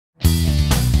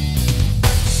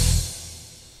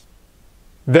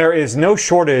There is no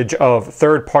shortage of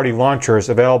third-party launchers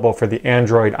available for the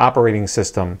Android operating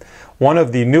system. One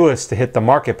of the newest to hit the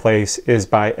marketplace is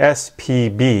by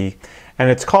SPB,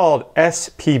 and it's called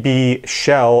SPB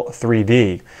Shell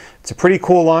 3D. It's a pretty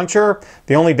cool launcher.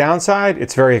 The only downside,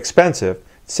 it's very expensive.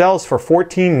 It sells for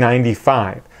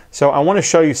 $14.95. So I want to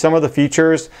show you some of the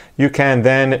features. You can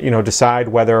then, decide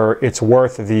whether it's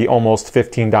worth the almost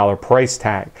 $15 price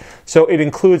tag. So it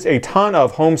includes a ton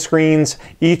of home screens,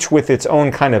 each with its own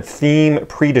kind of theme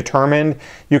predetermined.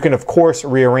 You can of course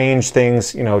rearrange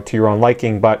things, to your own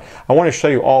liking, but I want to show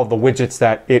you all of the widgets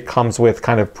that it comes with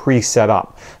kind of pre-set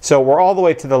up. So we're all the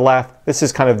way to the left. This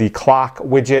is kind of the clock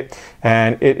widget,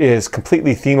 and it is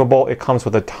completely themable. It comes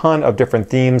with a ton of different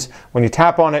themes. When you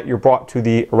tap on it, you're brought to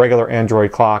the regular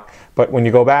Android clock, but when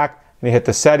you go back and you hit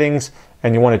the settings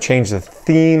and you want to change the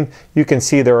theme, you can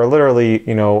see there are literally,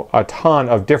 a ton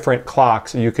of different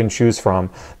clocks you can choose from.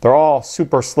 They're all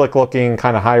super slick looking,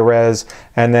 kind of high res,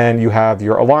 and then you have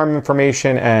your alarm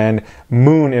information and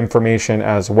moon information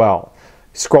as well.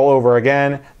 Scroll over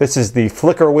again. This is the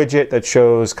Flickr widget that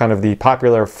shows kind of the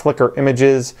popular Flickr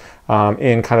images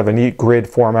in kind of a neat grid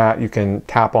format. You can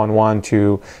tap on one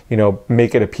to,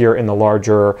 make it appear in the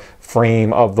larger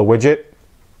frame of the widget.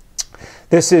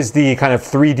 This is the kind of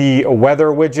 3D weather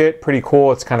widget. Pretty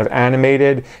cool. It's kind of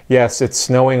animated. Yes, it's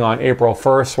snowing on April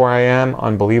 1st where I am.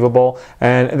 Unbelievable.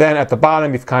 And then at the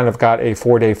bottom, you've kind of got a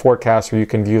 4-day forecast where you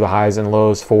can view the highs and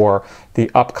lows for the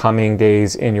upcoming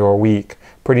days in your week.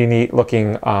 Pretty neat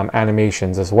looking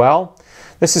animations as well.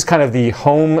 This is kind of the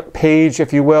home page,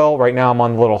 if you will. Right now I'm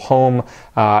on the little home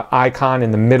icon in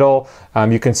the middle.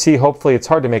 You can see, hopefully it's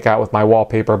hard to make out with my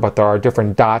wallpaper, but there are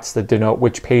different dots that denote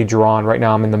which page you're on. Right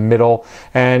now I'm in the middle.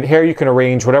 And here you can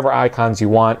arrange whatever icons you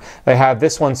want. They have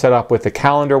this one set up with the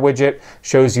calendar widget,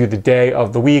 shows you the day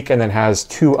of the week, and then has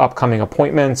 2 upcoming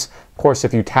appointments. Of course,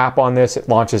 if you tap on this, it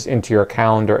launches into your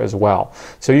calendar as well.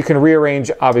 So you can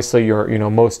rearrange, obviously, your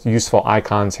most useful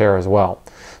icons here as well.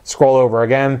 Scroll over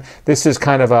again. This is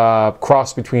kind of a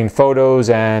cross between photos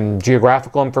and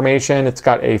geographical information. It's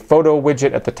got a photo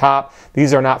widget at the top.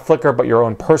 These are not Flickr, but your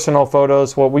own personal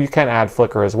photos. Well, you can add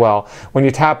Flickr as well. When you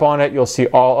tap on it, you'll see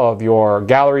all of your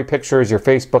gallery pictures, your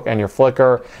Facebook and your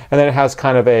Flickr. And then it has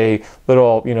kind of a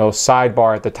little,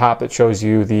 sidebar at the top that shows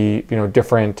you the,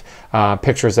 different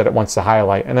pictures that it wants to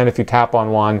highlight. And then if you tap on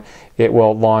one, it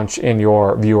will launch in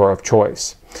your viewer of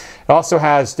choice. It also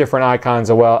has different icons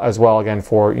as well again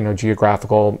for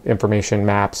geographical information,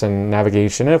 maps, and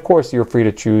navigation. And of course, you're free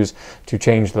to choose to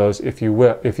change those if you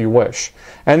wish.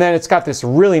 And then it's got this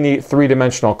really neat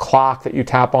 3-dimensional clock that you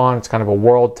tap on. It's kind of a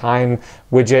world time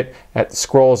widget that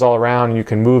scrolls all around, and you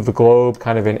can move the globe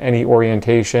kind of in any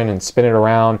orientation and spin it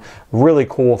around. Really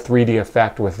cool 3D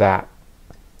effect with that.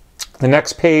 The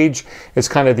next page is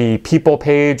kind of the people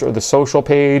page or the social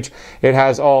page. It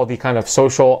has all the kind of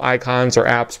social icons or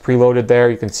apps preloaded there.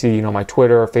 You can see, my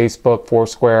Twitter, Facebook,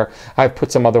 Foursquare. I've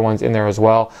put some other ones in there as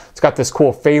well. It's got this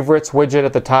cool favorites widget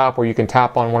at the top where you can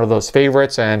tap on one of those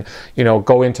favorites and,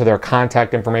 go into their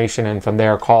contact information and from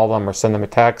there call them or send them a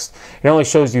text. It only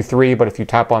shows you 3, but if you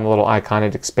tap on the little icon,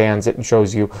 it expands it and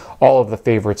shows you all of the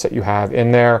favorites that you have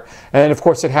in there. And then of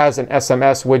course it has an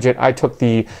SMS widget. I took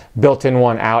the built-in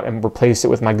one out and replace it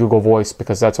with my Google Voice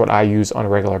because that's what I use on a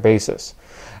regular basis.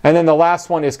 And then the last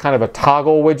one is kind of a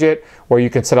toggle widget where you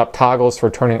can set up toggles for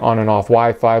turning on and off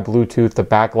Wi-Fi, Bluetooth, the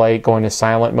backlight, going to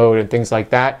silent mode and things like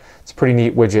that. It's a pretty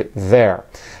neat widget there.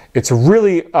 It's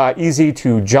really easy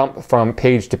to jump from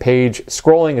page to page.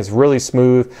 Scrolling is really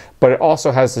smooth, but it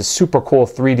also has this super cool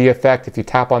 3D effect. If you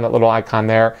tap on that little icon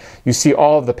there, you see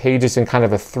all of the pages in kind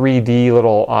of a 3D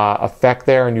little effect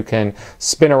there, and you can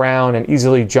spin around and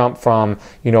easily jump from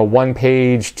one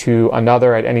page to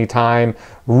another at any time.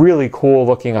 Really cool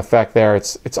looking effect there.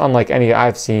 It's unlike any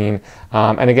I've seen.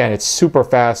 And again, it's super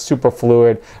fast, super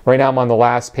fluid. Right now I'm on the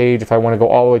last page. If I want to go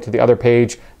all the way to the other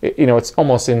page, it's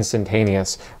almost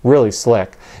instantaneous. Really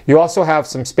slick. You also have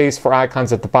some space for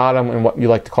icons at the bottom and what you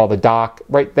like to call the dock.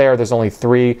 Right there's only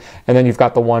 3, and then you've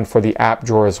got the one for the app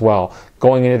drawer as well.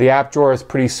 Going into the app drawer is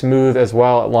pretty smooth as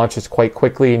well. It launches quite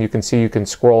quickly, and you can see you can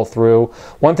scroll through.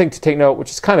 One thing to take note,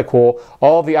 which is kind of cool,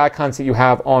 all of the icons that you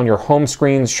have on your home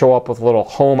screens show up with a little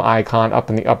home icon up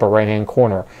in the upper right-hand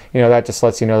corner. That just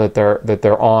lets you know that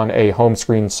they're on a home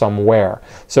screen somewhere.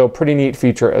 So pretty neat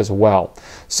feature as well.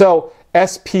 So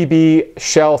SPB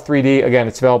Shell 3D, again,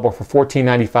 it's available for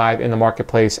 $14.95 in the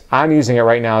marketplace. I'm using it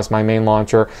right now as my main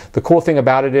launcher. The cool thing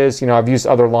about it is, I've used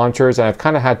other launchers and I've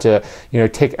kind of had to,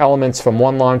 take elements from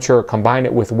one launcher, combine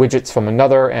it with widgets from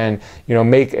another, and,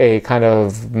 make a kind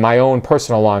of my own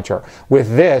personal launcher.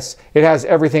 With this, it has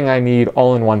everything I need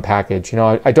all in one package.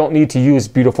 I don't need to use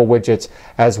beautiful widgets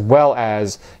as well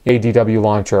as a DW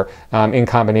launcher in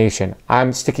combination.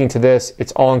 I'm sticking to this.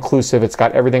 It's all inclusive. It's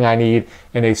got everything I need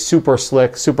in a super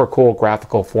slick, super cool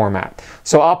graphical format.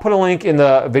 So I'll put a link in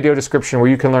the video description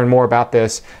where you can learn more about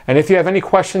this. And if you have any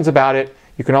questions about it,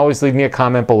 you can always leave me a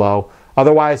comment below.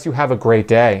 Otherwise, you have a great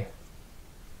day.